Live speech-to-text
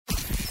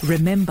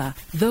Remember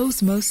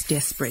those most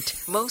desperate,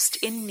 most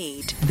in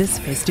need this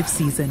festive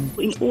season.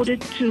 In order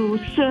to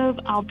serve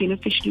our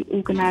beneficiary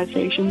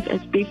organizations as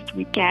best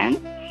we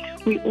can,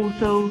 we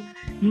also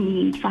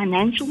need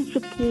financial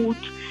support,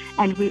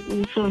 and we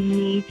also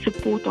need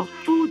support of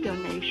food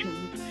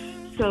donations.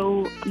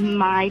 So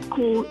my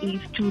call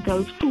is to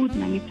those food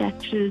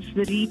manufacturers,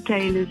 the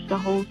retailers, the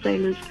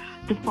wholesalers,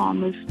 the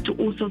farmers,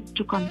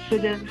 to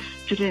consider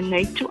to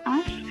donate to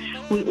us.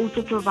 We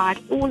also provide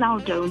all our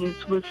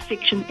donors with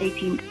Section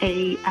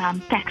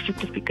 18A tax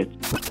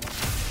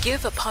certificates.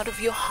 Give a part of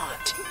your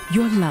heart,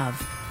 your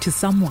love, to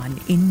someone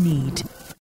in need.